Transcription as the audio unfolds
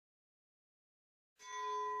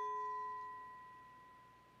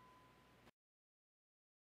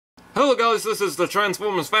Hello guys, this is the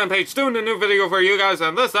Transformers fan page doing a new video for you guys,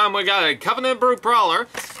 and this time we got a Covenant Brute Prowler.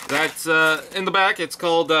 That's in the back. It's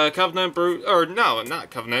called Covenant Brute, or no, not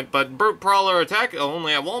Covenant, but Brute Prowler Attack,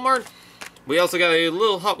 only at Walmart. We also got a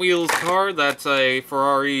little Hot Wheels car. That's a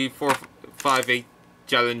Ferrari 458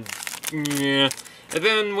 Challenge. Yeah. And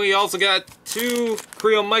then we also got 2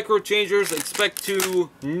 Creo micro changers. Expect 2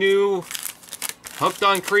 new Hooked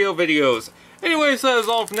on Creo videos. Anyways, that is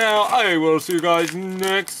all for now. I will see you guys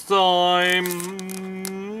next time.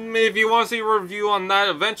 If you want to see a review on that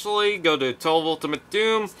eventually, go to 12 Ultimate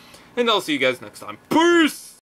Doom. And I'll see you guys next time. Peace!